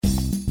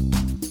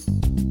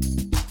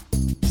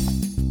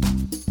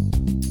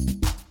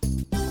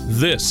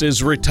This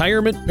is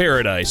Retirement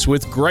Paradise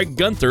with Greg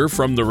Gunther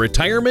from the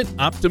Retirement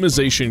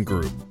Optimization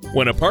Group.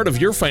 When a part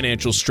of your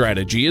financial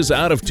strategy is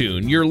out of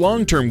tune, your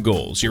long-term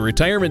goals, your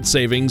retirement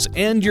savings,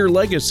 and your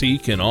legacy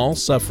can all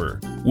suffer.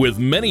 With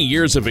many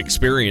years of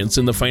experience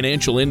in the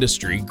financial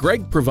industry,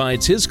 Greg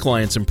provides his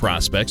clients and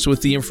prospects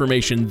with the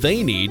information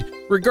they need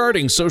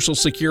regarding Social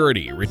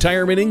Security,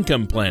 retirement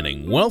income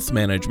planning, wealth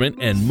management,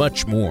 and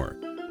much more.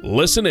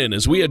 Listen in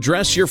as we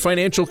address your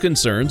financial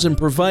concerns and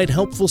provide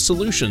helpful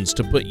solutions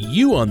to put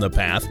you on the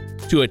path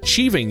to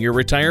achieving your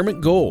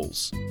retirement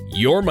goals.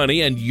 Your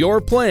money and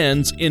your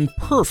plans in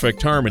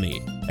perfect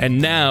harmony.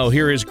 And now,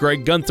 here is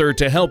Greg Gunther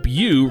to help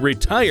you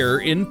retire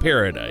in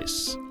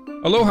paradise.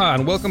 Aloha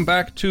and welcome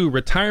back to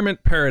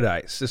Retirement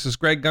Paradise. This is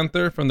Greg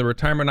Gunther from the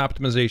Retirement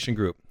Optimization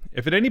Group.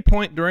 If at any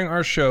point during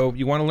our show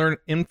you want to learn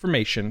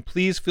information,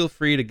 please feel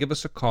free to give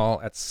us a call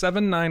at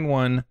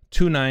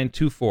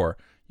 791-2924.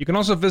 You can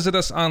also visit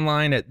us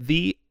online at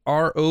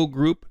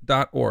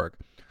therogroup.org.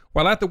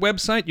 While at the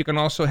website, you can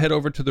also head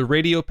over to the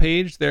radio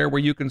page there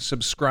where you can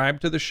subscribe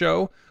to the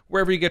show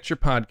wherever you get your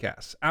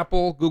podcasts,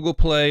 Apple, Google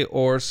Play,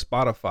 or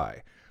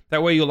Spotify.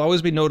 That way you'll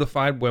always be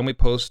notified when we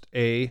post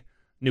a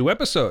new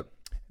episode.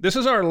 This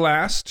is our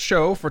last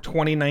show for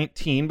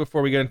 2019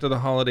 before we get into the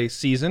holiday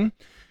season.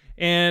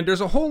 And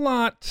there's a whole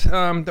lot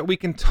that we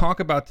can talk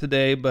about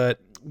today, but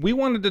we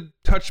wanted to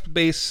touch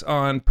base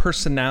on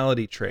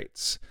personality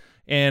traits.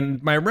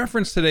 And my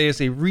reference today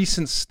is a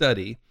recent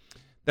study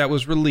that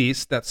was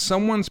released that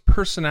someone's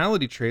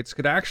personality traits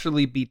could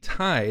actually be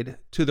tied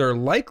to their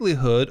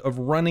likelihood of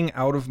running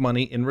out of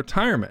money in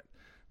retirement.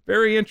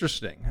 Very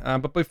interesting.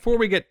 But before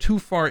we get too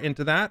far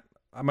into that,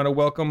 I'm going to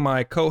welcome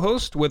my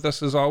co-host with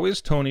us as always,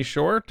 Tony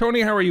Shore.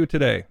 Tony, how are you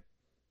today?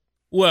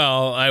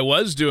 Well, I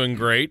was doing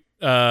great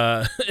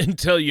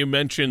until you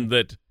mentioned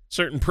that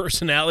certain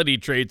personality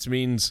traits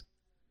means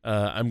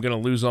I'm going to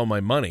lose all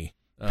my money.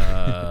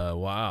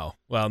 Wow.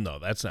 Well, no,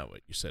 that's not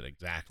what you said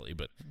exactly,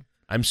 but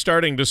I'm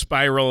starting to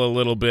spiral a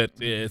little bit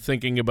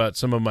thinking about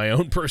some of my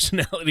own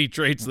personality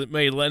traits that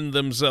may lend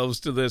themselves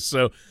to this.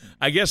 So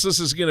I guess this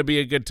is going to be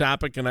a good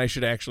topic, and I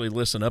should actually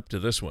listen up to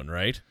this one,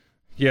 right?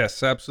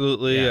 Yes,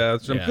 absolutely.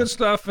 Some good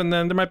stuff, and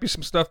then there might be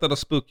some stuff that'll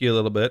spook you a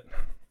little bit.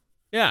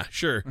 Yeah,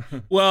 sure.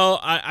 Well,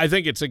 I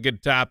think it's a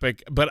good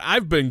topic, but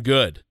I've been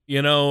good.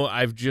 You know,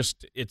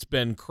 it's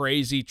been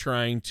crazy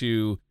trying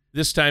to,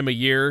 this time of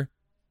year,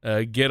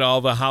 get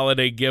all the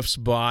holiday gifts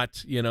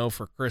bought,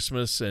 for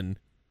Christmas and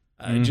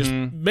just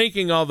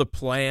making all the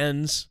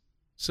plans.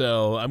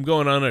 So I'm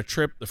going on a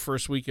trip the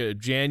first week of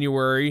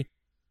January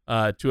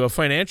to a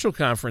financial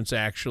conference,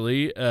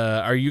 actually.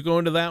 Are you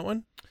going to that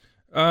one?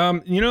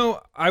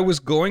 I was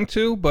going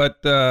to, but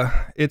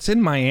it's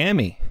in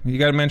Miami. You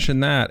got to mention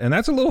that. And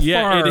that's a little far.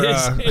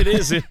 Yeah, it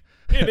is.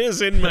 It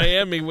is in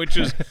Miami, which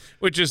is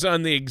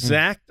on the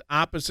exact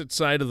opposite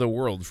side of the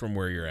world from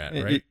where you're at,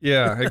 right?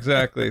 Yeah,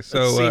 exactly.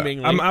 So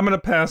I'm going to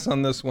pass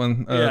on this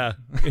one. Yeah.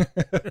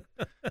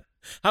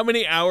 How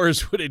many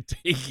hours would it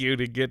take you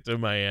to get to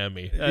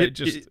Miami?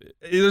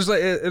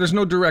 There's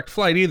no direct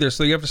flight either,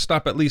 so you have to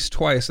stop at least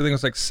twice. I think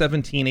it's like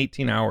 17,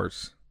 18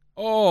 hours.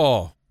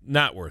 Oh,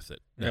 not worth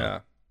it. No. Yeah.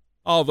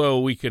 Although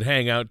we could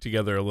hang out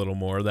together a little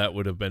more, that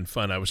would have been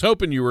fun. I was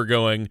hoping you were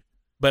going,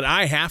 but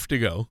I have to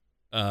go.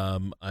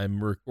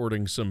 I'm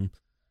recording some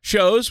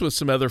shows with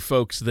some other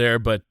folks there,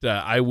 but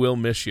I will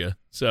miss you.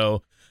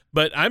 So,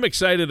 but I'm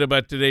excited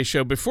about today's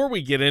show. Before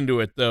we get into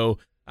it, though,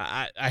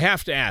 I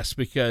have to ask,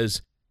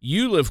 because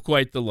you live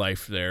quite the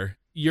life there.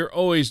 You're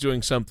always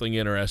doing something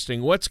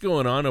interesting. What's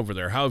going on over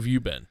there? How have you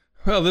been?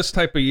 Well, this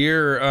type of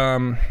year,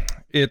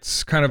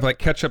 it's kind of like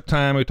catch-up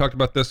time. We talked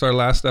about this our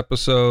last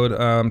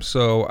episode.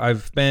 So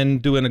I've been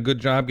doing a good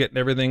job getting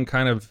everything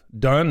kind of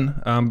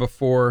done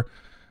before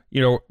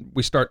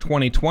we start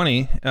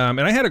 2020. And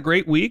I had a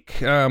great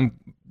week.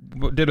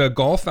 Did a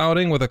golf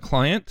outing with a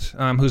client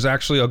who's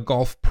actually a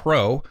golf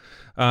pro.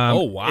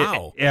 Oh,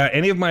 wow.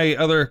 Any of my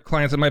other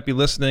clients that might be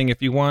listening,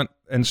 if you want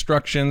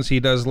instructions,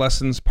 he does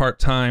lessons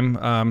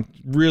part-time.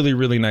 Really,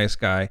 really nice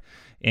guy.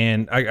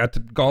 And I got to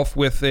golf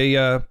with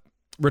a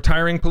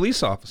retiring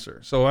police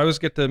officer. So I always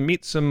get to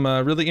meet some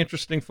really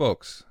interesting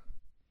folks.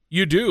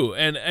 You do.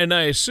 And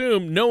I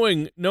assume,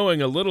 knowing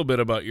a little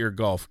bit about your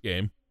golf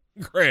game,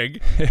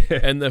 Greg,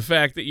 and the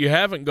fact that you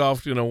haven't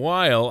golfed in a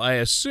while, I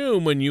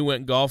assume when you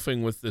went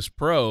golfing with this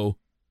pro,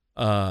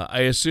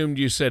 I assumed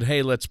you said,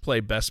 hey, let's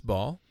play best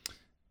ball.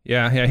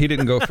 Yeah, he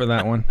didn't go for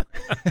that one.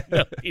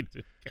 No, he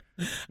didn't.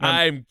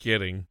 I'm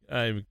kidding.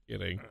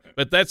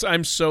 But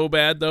I'm so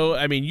bad, though.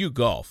 I mean, you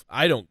golf.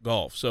 I don't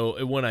golf.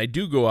 So when I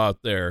do go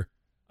out there,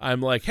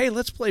 I'm like, hey,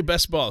 let's play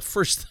best ball.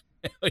 First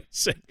thing I would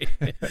say.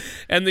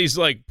 And these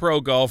like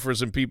pro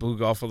golfers and people who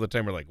golf all the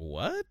time are like,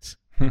 what?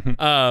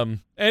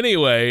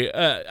 Anyway,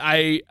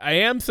 I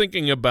am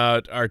thinking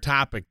about our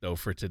topic, though,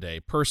 for today,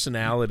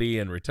 personality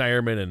and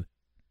retirement,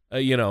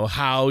 and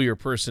how your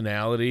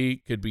personality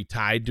could be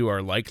tied to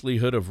our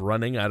likelihood of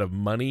running out of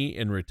money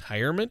in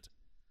retirement.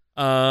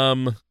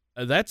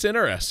 That's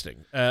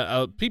interesting.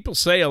 People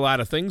say a lot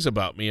of things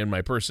about me and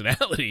my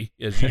personality,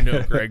 as you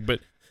know, Greg, but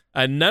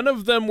None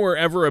of them were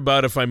ever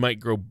about if I might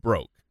go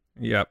broke.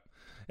 Yep.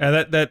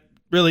 And that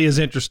really is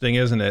interesting,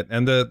 isn't it?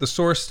 And the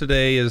source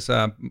today is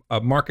a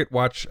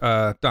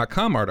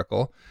MarketWatch.com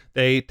article.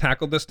 They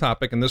tackled this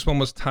topic, and this one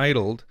was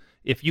titled,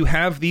 "If you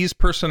have these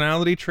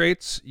personality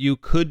traits, you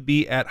could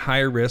be at high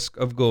risk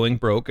of going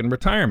broke in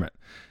retirement."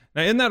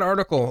 Now, in that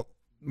article,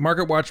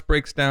 MarketWatch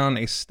breaks down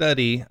a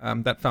study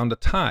that found a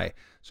tie.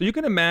 So you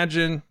can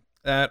imagine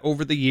that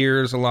over the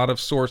years, a lot of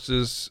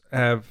sources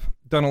have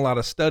done a lot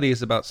of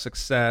studies about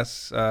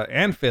success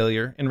and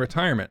failure in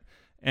retirement.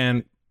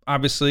 And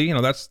obviously,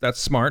 that's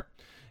smart.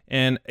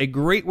 And a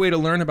great way to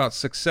learn about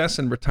success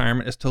in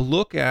retirement is to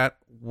look at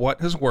what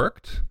has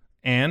worked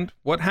and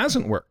what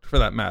hasn't worked, for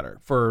that matter,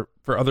 for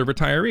other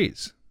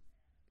retirees.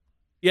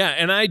 Yeah,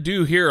 and I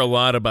do hear a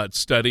lot about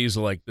studies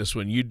like this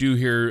one. You do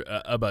hear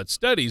about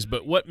studies,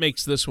 but what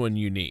makes this one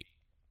unique?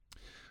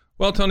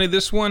 Well, Tony,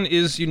 this one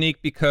is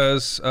unique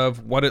because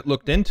of what it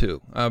looked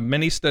into.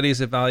 Many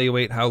studies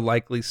evaluate how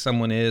likely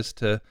someone is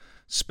to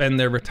spend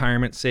their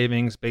retirement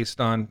savings based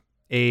on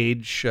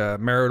age,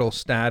 marital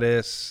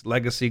status,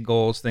 legacy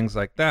goals, things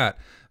like that.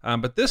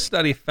 But this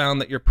study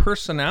found that your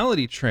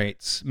personality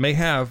traits may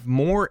have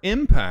more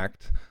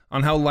impact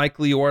on how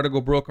likely you are to go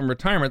broke in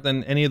retirement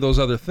than any of those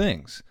other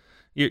things.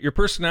 Your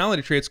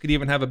personality traits could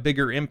even have a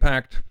bigger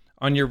impact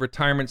on your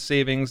retirement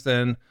savings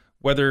than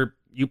whether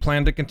you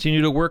plan to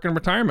continue to work in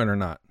retirement or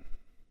not.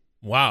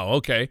 Wow,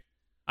 okay.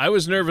 I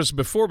was nervous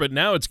before, but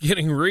now it's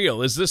getting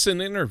real. Is this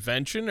an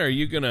intervention? Are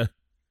you going to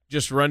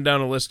just run down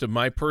a list of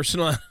my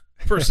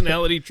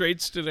personality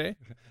traits today?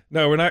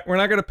 No, we're not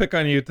going to pick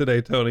on you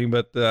today, Tony,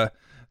 but the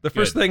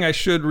first thing I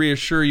should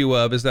reassure you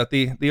of is that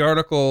the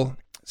article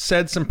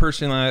said some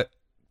personality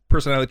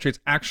traits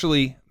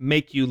actually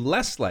make you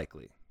less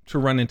likely to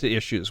run into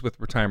issues with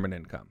retirement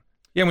income.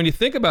 Yeah, when you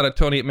think about it,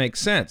 Tony, it makes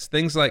sense.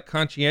 Things like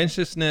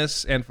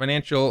conscientiousness and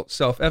financial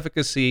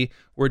self-efficacy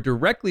were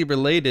directly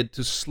related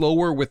to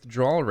slower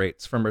withdrawal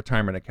rates from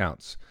retirement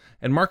accounts.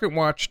 And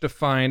MarketWatch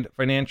defined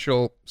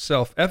financial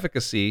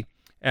self-efficacy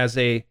as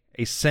a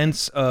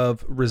sense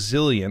of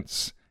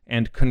resilience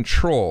and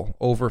control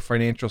over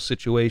financial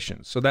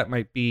situations. So that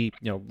might be,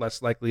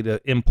 less likely to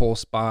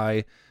impulse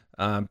buy,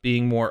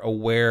 being more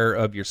aware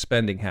of your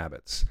spending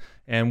habits.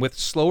 And with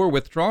slower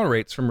withdrawal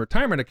rates from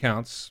retirement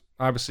accounts,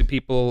 obviously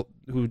people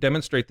who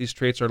demonstrate these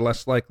traits are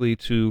less likely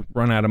to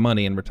run out of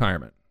money in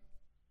retirement.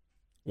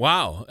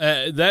 Wow,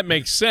 that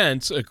makes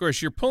sense. Of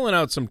course, you're pulling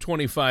out some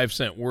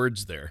 25-cent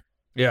words there.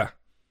 Yeah.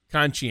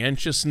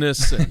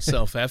 Conscientiousness and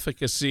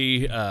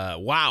self-efficacy.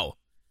 Wow.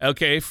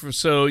 Okay,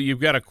 so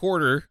you've got a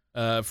quarter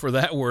for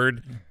that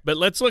word. But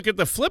let's look at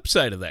the flip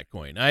side of that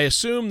coin. I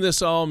assume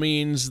this all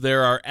means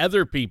there are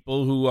other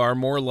people who are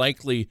more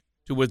likely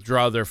to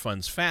withdraw their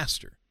funds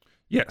faster.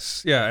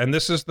 Yes, yeah, and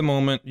this is the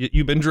moment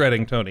you've been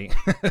dreading, Tony.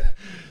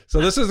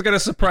 So this is going to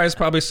surprise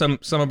probably some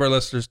of our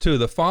listeners too.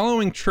 The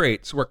following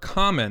traits were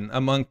common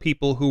among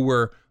people who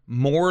were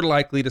more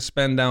likely to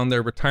spend down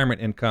their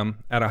retirement income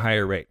at a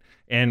higher rate.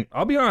 And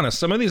I'll be honest,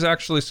 some of these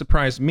actually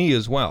surprised me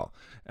as well.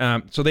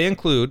 So they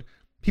include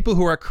people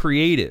who are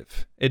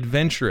creative,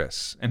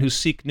 adventurous, and who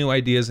seek new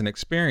ideas and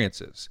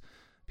experiences.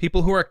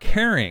 People who are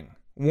caring,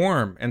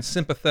 warm, and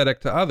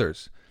sympathetic to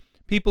others.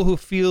 People who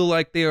feel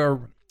like they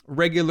are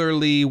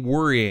regularly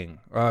worrying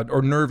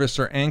or nervous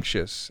or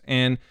anxious,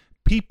 and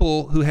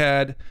people who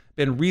had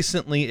been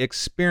recently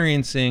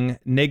experiencing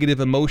negative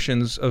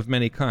emotions of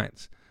many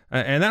kinds.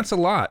 And that's a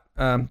lot.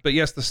 But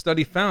yes, the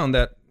study found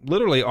that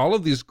literally all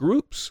of these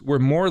groups were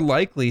more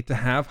likely to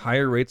have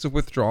higher rates of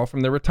withdrawal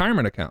from their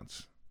retirement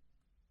accounts.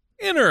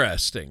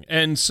 Interesting.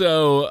 And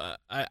so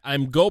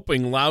I'm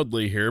gulping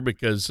loudly here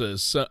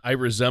because I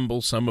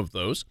resemble some of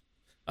those.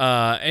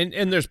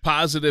 And there's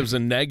positives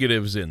and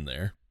negatives in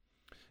there.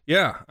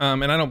 Yeah,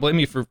 and I don't blame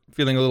you for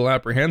feeling a little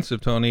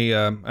apprehensive, Tony.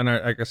 And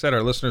like I said,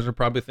 our listeners are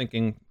probably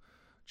thinking,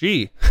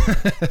 gee,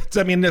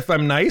 I mean, if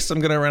I'm nice, I'm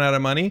going to run out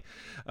of money.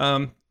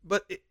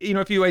 But,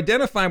 if you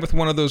identify with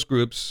one of those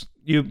groups,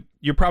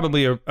 you're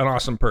probably an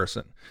awesome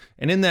person.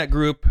 And in that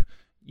group,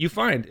 you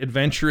find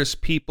adventurous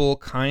people,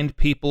 kind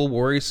people,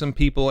 worrisome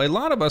people. A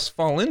lot of us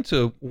fall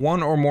into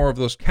one or more of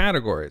those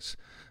categories.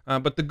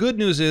 But the good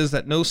news is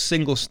that no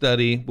single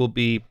study will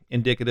be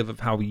indicative of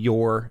how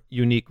your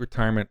unique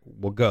retirement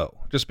will go.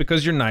 Just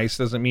because you're nice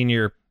doesn't mean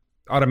you're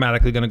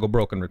automatically going to go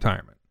broke in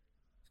retirement.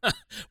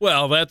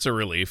 Well, that's a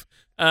relief.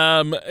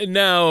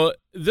 Now,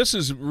 this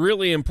is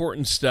really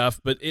important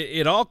stuff, but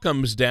it all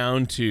comes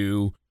down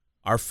to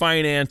our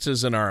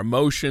finances and our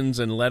emotions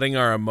and letting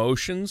our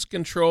emotions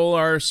control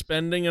our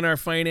spending and our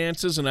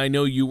finances. And I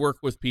know you work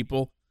with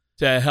people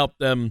to help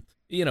them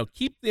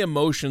keep the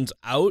emotions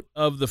out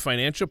of the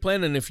financial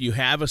plan. And if you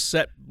have a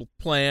set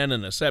plan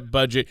and a set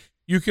budget,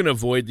 you can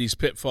avoid these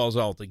pitfalls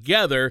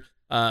altogether,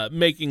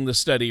 making the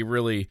study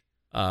really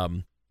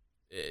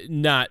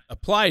not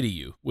apply to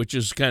you, which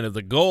is kind of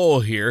the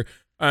goal here.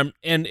 And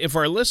if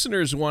our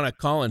listeners want to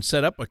call and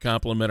set up a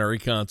complimentary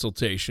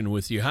consultation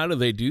with you, how do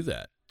they do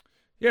that?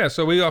 Yeah,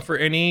 so we offer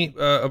any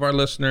of our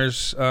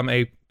listeners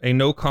a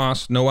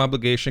no-cost,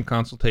 no-obligation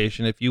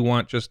consultation. If you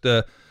want just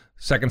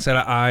second set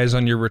of eyes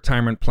on your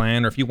retirement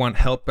plan, or if you want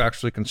help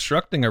actually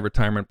constructing a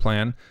retirement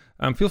plan,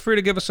 feel free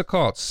to give us a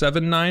call. It's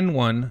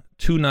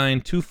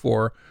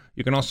 791-2924.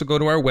 You can also go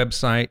to our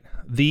website,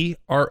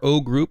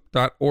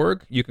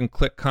 therogroup.org. You can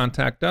click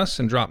Contact Us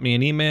and drop me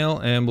an email,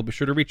 and we'll be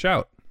sure to reach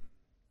out.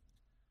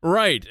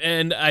 Right,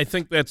 and I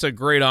think that's a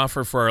great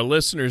offer for our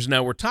listeners.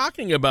 Now, we're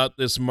talking about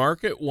this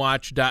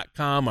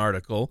MarketWatch.com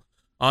article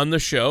on the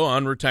show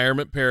on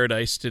Retirement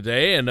Paradise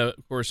today, and of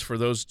course, for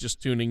those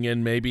just tuning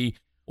in maybe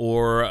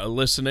or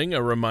listening,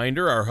 a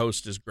reminder, our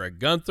host is Greg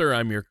Gunther.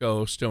 I'm your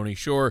co-host, Tony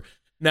Shore.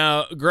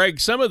 Now, Greg,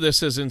 some of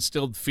this has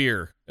instilled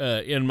fear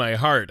in my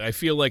heart. I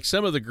feel like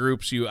some of the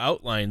groups you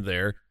outlined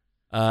there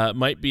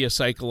might be a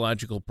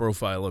psychological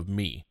profile of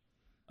me.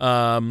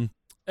 And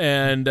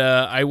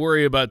I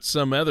worry about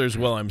some others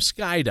while I'm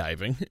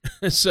skydiving.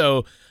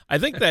 So I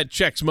think that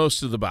checks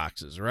most of the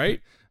boxes,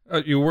 right?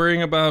 You're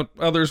worrying about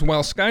others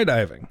while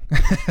skydiving.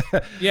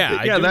 Yeah,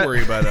 I do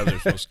worry about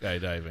others while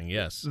skydiving,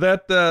 yes.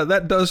 That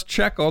does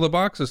check all the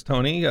boxes,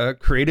 Tony.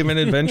 Creative and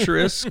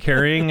adventurous,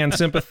 caring and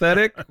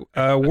sympathetic,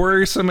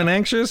 worrisome and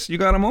anxious. You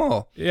got them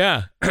all.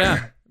 Yeah.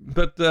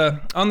 But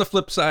on the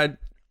flip side,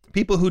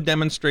 people who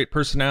demonstrate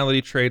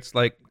personality traits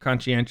like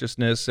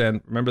conscientiousness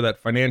and, remember, that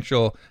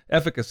financial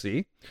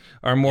efficacy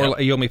are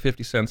more you owe me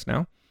 50 cents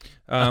now.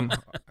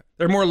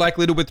 They're more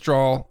likely to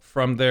withdraw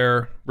from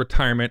their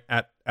retirement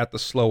at the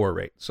slower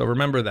rate. So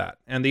remember that.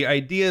 And the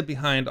idea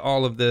behind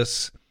all of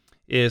this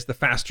is the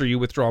faster you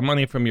withdraw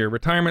money from your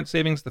retirement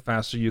savings, the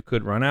faster you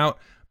could run out.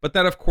 But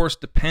that, of course,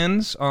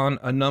 depends on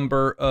a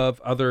number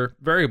of other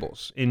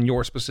variables in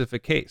your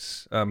specific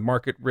case.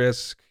 Market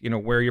risk,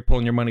 where you're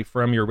pulling your money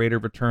from, your rate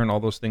of return, all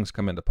those things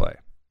come into play.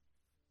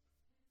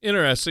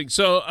 Interesting.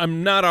 So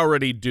I'm not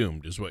already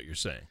doomed, is what you're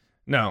saying.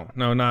 No,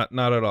 not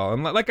at all.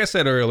 And like I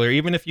said earlier,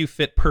 even if you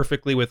fit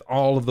perfectly with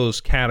all of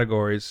those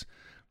categories,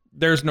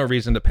 there's no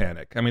reason to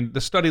panic. I mean,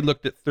 the study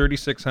looked at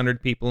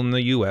 3,600 people in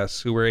the U.S.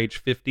 who were age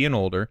 50 and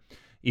older,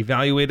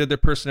 evaluated their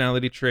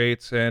personality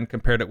traits, and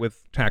compared it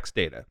with tax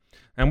data.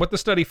 And what the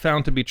study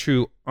found to be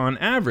true on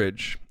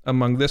average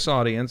among this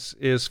audience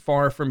is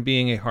far from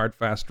being a hard,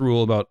 fast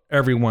rule about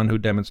everyone who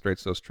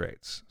demonstrates those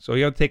traits. So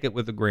you have to take it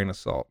with a grain of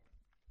salt.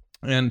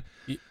 And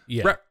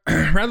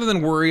rather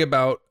than worry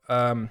about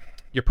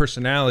your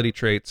personality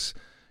traits,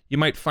 you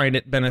might find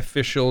it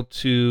beneficial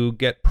to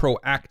get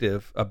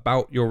proactive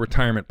about your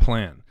retirement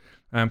plan.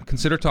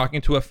 Consider talking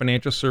to a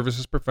financial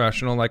services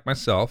professional like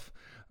myself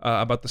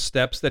about the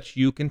steps that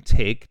you can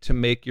take to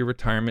make your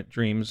retirement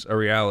dreams a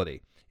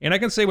reality. And I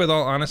can say with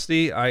all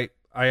honesty, I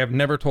have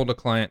never told a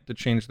client to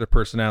change their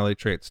personality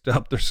traits to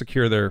help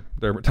secure their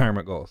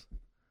retirement goals.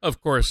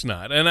 Of course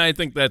not. And I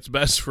think that's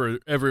best for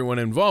everyone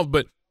involved.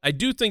 But I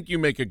do think you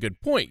make a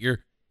good point. Your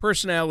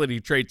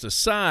personality traits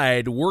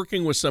aside,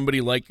 working with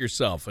somebody like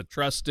yourself, a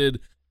trusted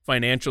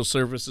financial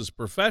services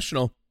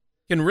professional,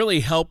 can really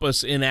help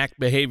us enact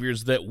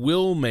behaviors that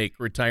will make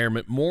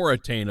retirement more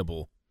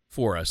attainable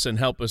for us and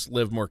help us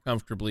live more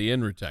comfortably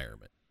in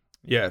retirement.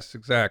 Yes,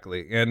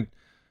 exactly. And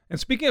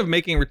speaking of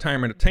making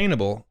retirement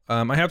attainable,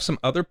 I have some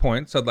other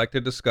points I'd like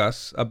to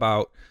discuss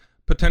about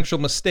potential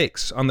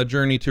mistakes on the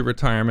journey to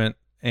retirement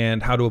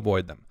and how to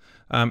avoid them.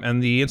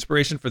 And the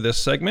inspiration for this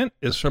segment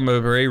is from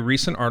a very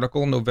recent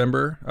article,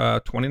 November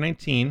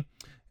 2019,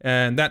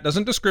 and that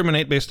doesn't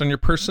discriminate based on your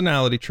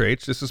personality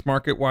traits. This is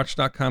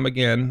MarketWatch.com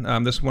again.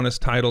 This one is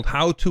titled,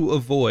 How to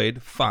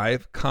Avoid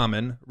 5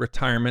 Common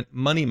Retirement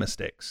Money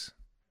Mistakes.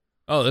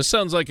 Oh, this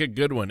sounds like a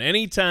good one.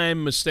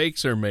 Anytime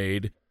mistakes are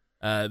made,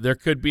 there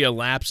could be a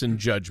lapse in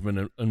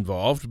judgment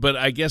involved, but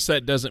I guess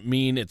that doesn't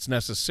mean it's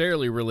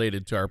necessarily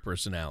related to our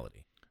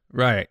personality.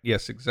 Right.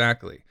 Yes,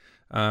 exactly.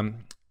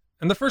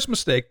 And the first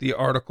mistake the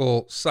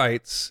article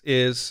cites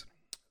is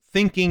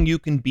thinking you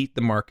can beat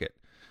the market.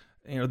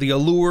 The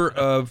allure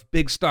of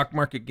big stock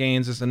market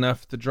gains is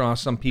enough to draw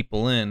some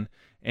people in,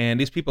 and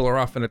these people are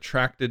often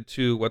attracted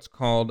to what's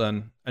called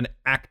an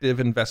active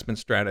investment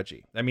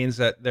strategy. That means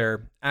that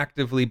they're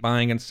actively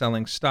buying and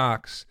selling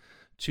stocks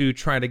to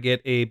try to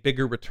get a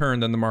bigger return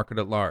than the market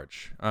at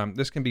large.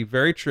 This can be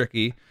very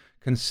tricky,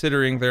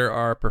 considering there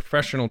are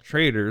professional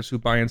traders who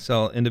buy and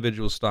sell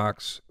individual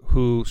stocks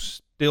who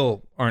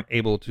still aren't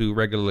able to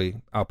regularly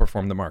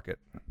outperform the market.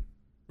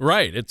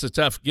 Right. It's a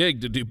tough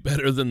gig to do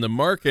better than the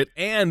market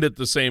and at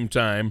the same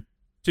time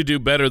to do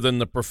better than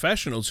the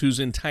professionals whose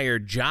entire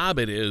job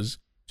it is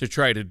to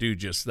try to do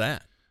just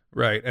that.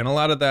 Right. And a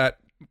lot of that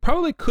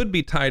probably could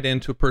be tied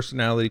into a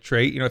personality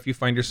trait. If you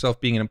find yourself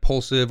being an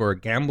impulsive or a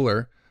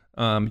gambler,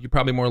 you're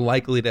probably more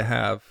likely to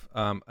have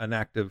an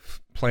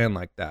active plan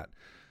like that.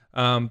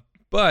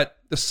 But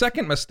the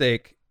second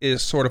mistake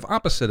is sort of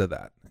opposite of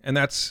that, and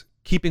that's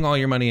keeping all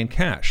your money in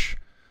cash.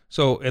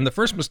 So in the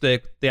first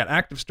mistake, that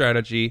active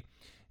strategy,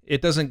 it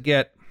doesn't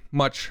get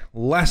much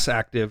less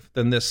active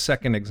than this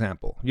second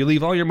example. You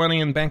leave all your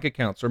money in bank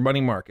accounts or money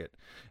market,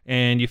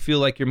 and you feel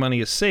like your money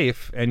is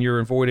safe and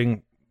you're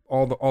avoiding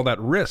all that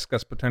risk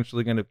that's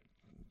potentially going to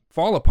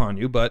fall upon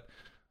you. But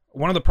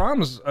one of the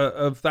problems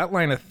of that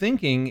line of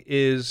thinking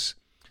is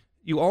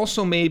you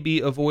also may be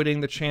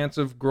avoiding the chance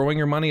of growing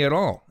your money at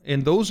all.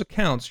 In those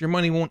accounts, your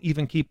money won't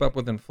even keep up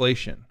with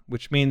inflation,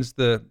 which means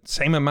the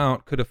same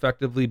amount could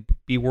effectively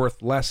be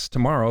worth less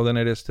tomorrow than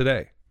it is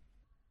today.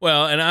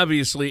 Well, and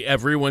obviously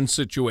everyone's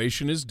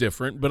situation is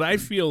different, but I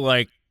feel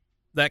like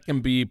that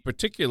can be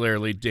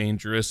particularly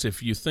dangerous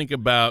if you think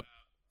about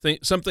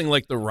something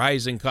like the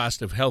rising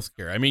cost of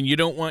healthcare. I mean, you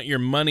don't want your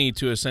money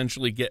to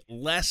essentially get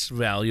less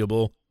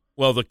valuable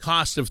while the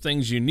cost of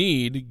things you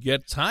need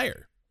gets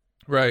higher.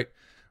 Right.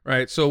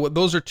 So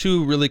those are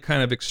two really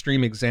kind of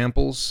extreme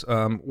examples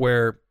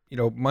where,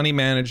 money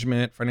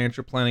management,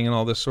 financial planning, and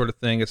all this sort of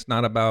thing, it's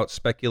not about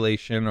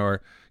speculation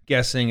or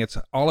guessing. It's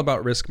all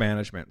about risk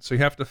management. So you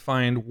have to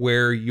find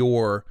where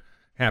your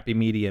happy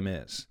medium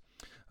is.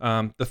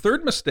 The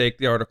third mistake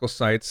the article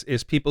cites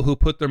is people who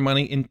put their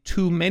money in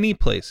too many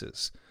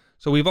places.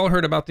 So we've all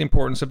heard about the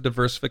importance of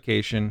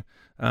diversification,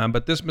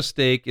 but this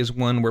mistake is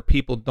one where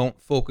people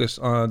don't focus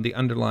on the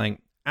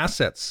underlying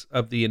assets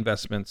of the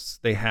investments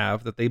they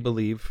have that they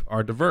believe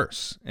are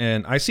diverse.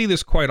 And I see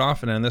this quite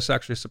often, and this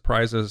actually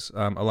surprises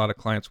a lot of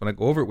clients when I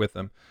go over it with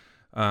them.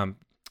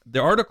 The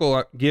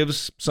article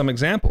gives some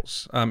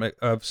examples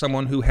of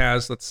someone who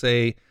has, let's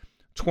say,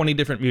 20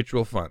 different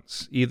mutual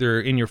funds,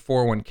 either in your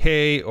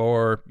 401k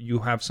or you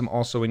have some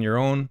also in your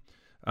own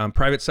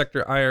private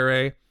sector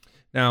IRA.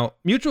 Now,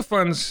 mutual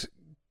funds,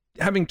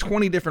 having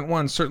 20 different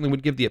ones certainly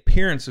would give the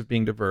appearance of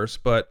being diverse,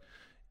 but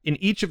in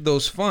each of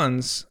those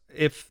funds,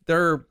 if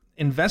they're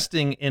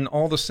investing in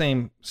all the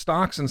same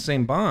stocks and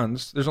same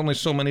bonds, there's only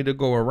so many to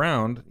go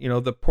around.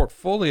 The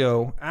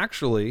portfolio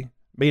actually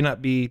may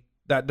not be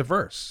that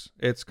diverse.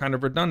 It's kind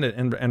of redundant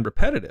and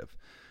repetitive.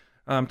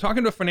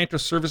 Talking to a financial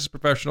services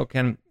professional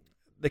can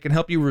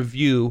help you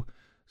review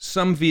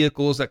some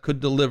vehicles that could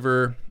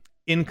deliver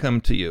income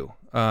to you,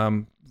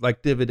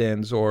 like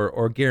dividends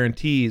or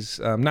guarantees,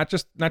 not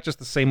just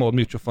the same old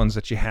mutual funds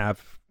that you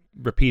have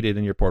repeated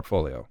in your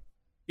portfolio.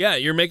 Yeah,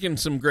 you're making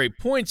some great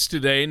points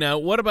today. Now,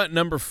 what about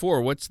number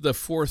 4? What's the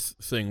fourth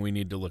thing we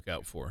need to look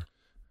out for?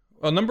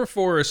 Well, number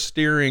 4 is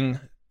steering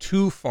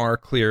too far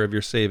clear of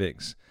your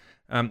savings.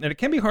 And it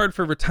can be hard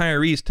for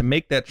retirees to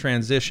make that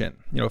transition,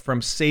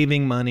 from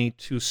saving money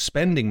to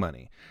spending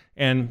money.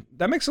 And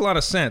that makes a lot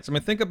of sense. I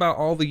mean, think about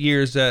all the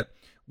years that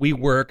we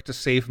work to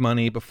save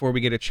money before we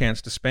get a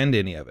chance to spend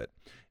any of it.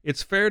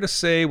 It's fair to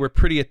say we're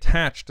pretty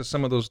attached to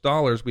some of those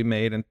dollars we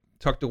made and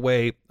tucked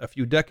away a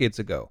few decades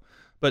ago.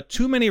 But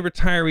too many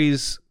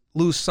retirees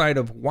lose sight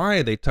of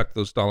why they tucked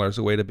those dollars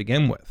away to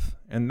begin with.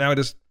 And now it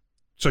is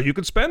so you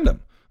could spend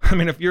them. I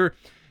mean, if your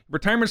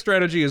retirement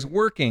strategy is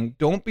working,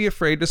 don't be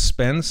afraid to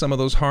spend some of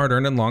those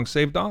hard-earned and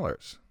long-saved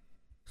dollars.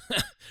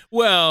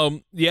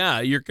 Well, yeah,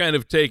 you're kind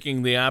of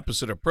taking the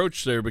opposite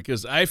approach there,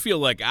 because I feel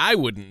like I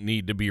wouldn't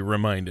need to be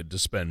reminded to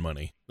spend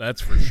money. That's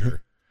for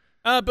sure.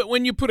 But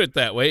when you put it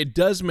that way, it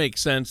does make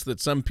sense that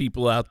some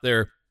people out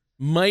there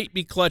might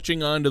be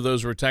clutching onto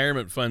those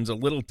retirement funds a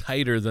little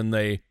tighter than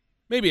they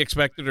maybe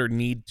expected or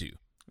need to.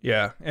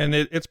 Yeah, and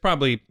it's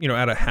probably,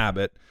 out of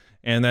habit,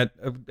 and that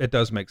it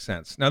does make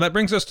sense. Now, that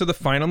brings us to the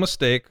final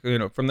mistake,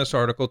 from this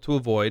article to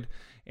avoid,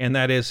 and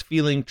that is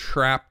feeling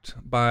trapped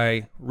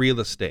by real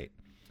estate.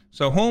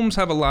 So homes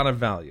have a lot of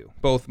value,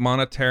 both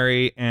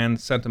monetary and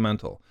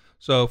sentimental.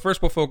 So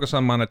first we'll focus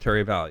on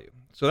monetary value.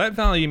 So that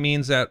value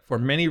means that for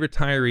many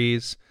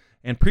retirees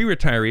and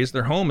pre-retirees,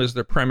 their home is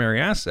their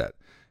primary asset.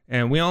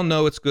 And we all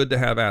know it's good to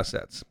have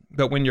assets.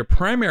 But when your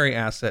primary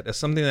asset is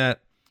something that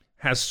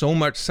has so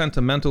much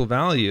sentimental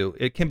value,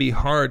 it can be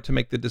hard to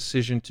make the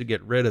decision to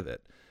get rid of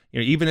it,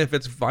 even if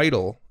it's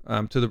vital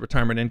to the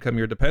retirement income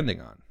you're depending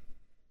on.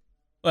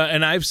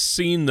 And I've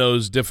seen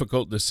those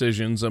difficult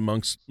decisions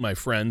amongst my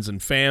friends and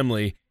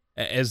family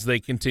as they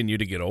continue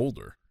to get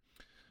older.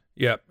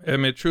 Yeah, I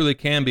mean, it truly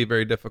can be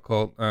very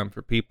difficult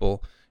for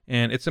people.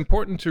 And it's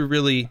important to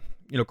really,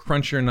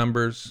 crunch your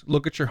numbers,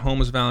 look at your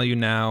home's value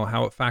now,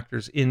 how it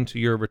factors into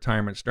your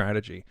retirement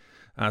strategy.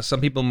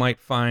 Some people might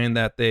find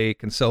that they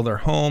can sell their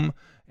home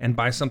and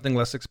buy something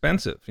less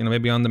expensive,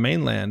 maybe on the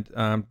mainland,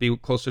 be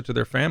closer to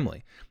their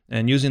family.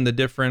 And using the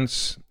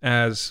difference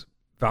as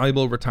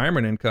valuable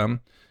retirement income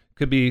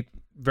could be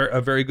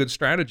a very good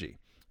strategy.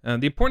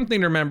 The important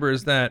thing to remember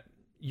is that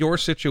your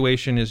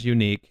situation is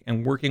unique,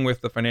 and working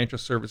with the financial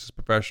services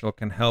professional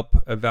can help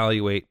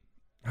evaluate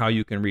how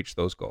you can reach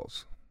those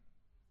goals.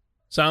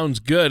 Sounds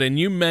good. And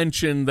you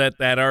mentioned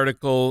that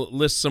article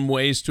lists some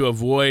ways to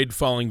avoid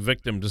falling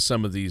victim to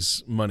some of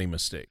these money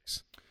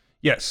mistakes.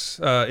 Yes,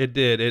 it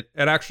did. It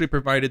actually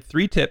provided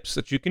 3 tips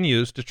that you can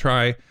use to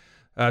try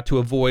to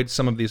avoid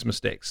some of these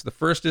mistakes. The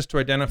first is to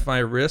identify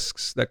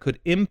risks that could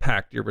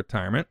impact your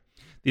retirement.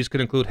 These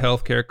could include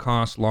healthcare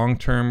costs,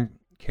 long-term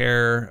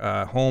care,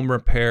 home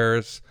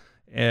repairs,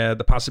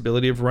 the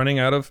possibility of running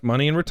out of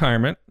money in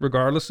retirement,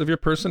 regardless of your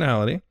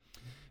personality.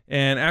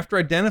 And after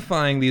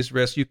identifying these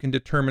risks, you can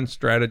determine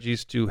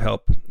strategies to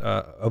help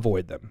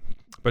avoid them.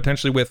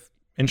 Potentially with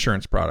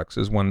insurance products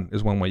is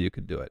one way you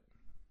could do it.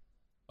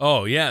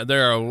 Oh, yeah,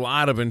 there are a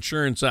lot of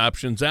insurance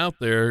options out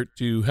there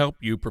to help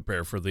you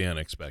prepare for the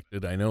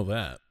unexpected. I know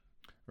that.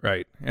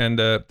 Right. And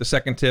the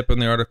second tip in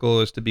the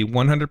article is to be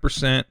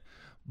 100%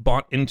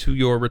 bought into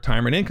your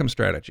retirement income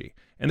strategy.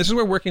 And this is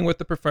where working with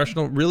the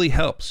professional really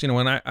helps.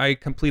 When I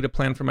complete a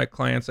plan for my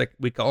clients,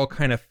 we all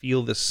kind of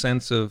feel this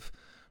sense of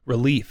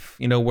relief,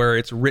 where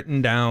it's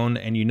written down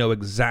and you know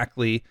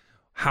exactly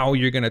how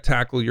you're going to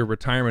tackle your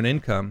retirement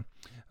income.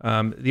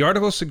 The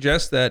article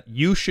suggests that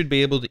you should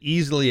be able to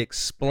easily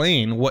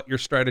explain what your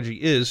strategy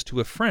is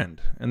to a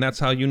friend. And that's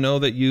how you know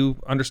that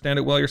you understand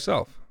it well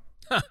yourself.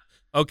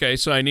 Okay,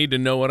 so I need to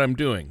know what I'm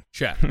doing.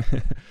 Check.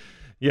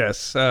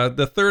 Yes.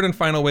 The third and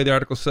final way the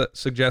article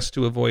suggests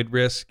to avoid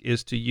risk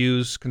is to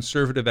use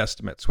conservative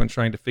estimates when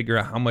trying to figure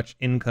out how much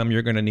income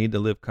you're going to need to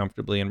live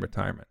comfortably in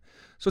retirement.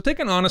 So take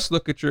an honest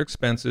look at your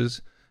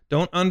expenses.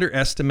 Don't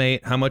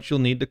underestimate how much you'll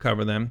need to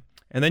cover them.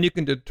 And then you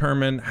can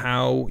determine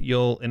how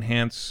you'll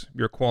enhance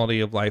your quality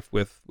of life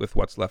with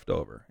what's left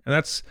over. And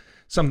that's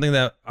something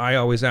that I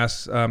always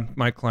ask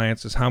my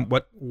clients is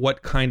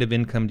what kind of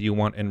income do you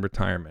want in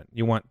retirement?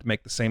 You want to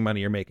make the same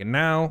money you're making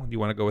now? Do you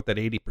want to go with that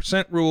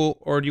 80% rule?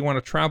 Or do you want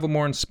to travel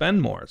more and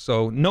spend more?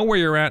 So know where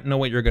you're at, know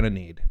what you're going to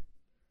need.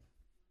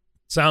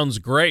 Sounds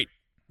great.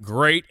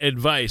 Great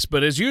advice.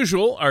 But as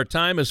usual, our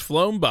time has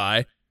flown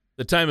by.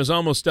 The time is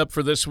almost up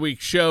for this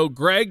week's show.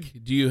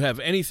 Greg, do you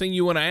have anything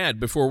you want to add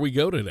before we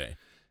go today?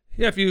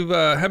 Yeah, if you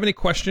have any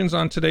questions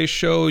on today's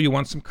show, you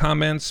want some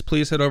comments,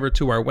 please head over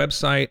to our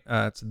website.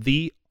 It's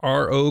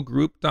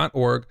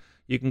therogroup.org.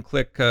 You can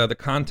click the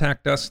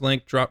Contact Us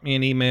link, drop me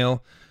an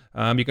email.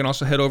 You can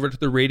also head over to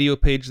the radio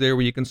page there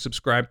where you can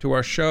subscribe to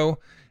our show.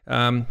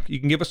 You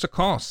can give us a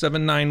call,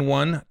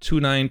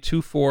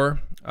 791-2924.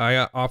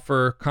 I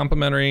offer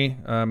complimentary,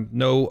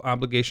 no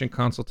obligation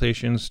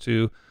consultations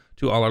to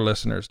all our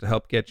listeners to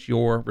help get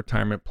your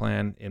retirement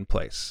plan in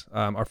place.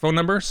 Our phone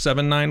number,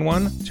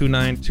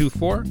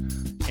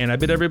 791-2924. And I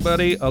bid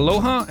everybody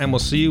aloha, and we'll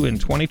see you in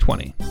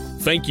 2020.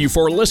 Thank you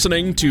for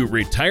listening to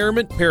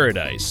Retirement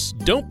Paradise.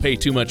 Don't pay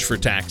too much for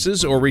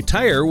taxes or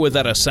retire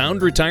without a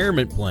sound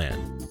retirement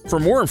plan. For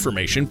more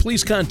information,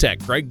 please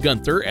contact Greg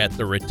Gunther at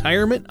the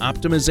Retirement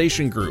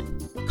Optimization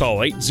Group. Call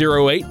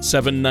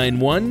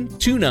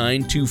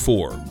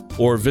 808-791-2924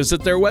 or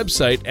visit their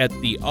website at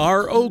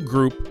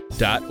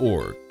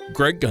therogroup.org.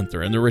 Greg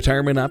Gunther and the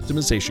Retirement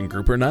Optimization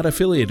Group are not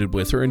affiliated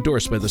with or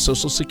endorsed by the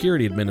Social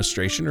Security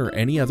Administration or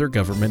any other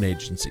government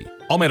agency.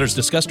 All matters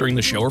discussed during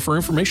the show are for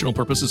informational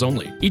purposes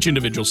only. Each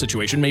individual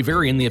situation may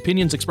vary, and the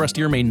opinions expressed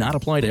here may not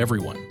apply to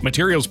everyone.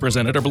 Materials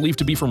presented are believed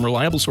to be from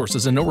reliable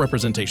sources, and no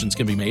representations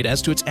can be made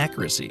as to its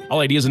accuracy. All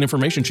ideas and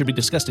information should be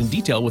discussed in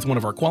detail with one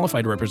of our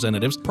qualified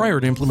representatives prior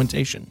to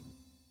implementation.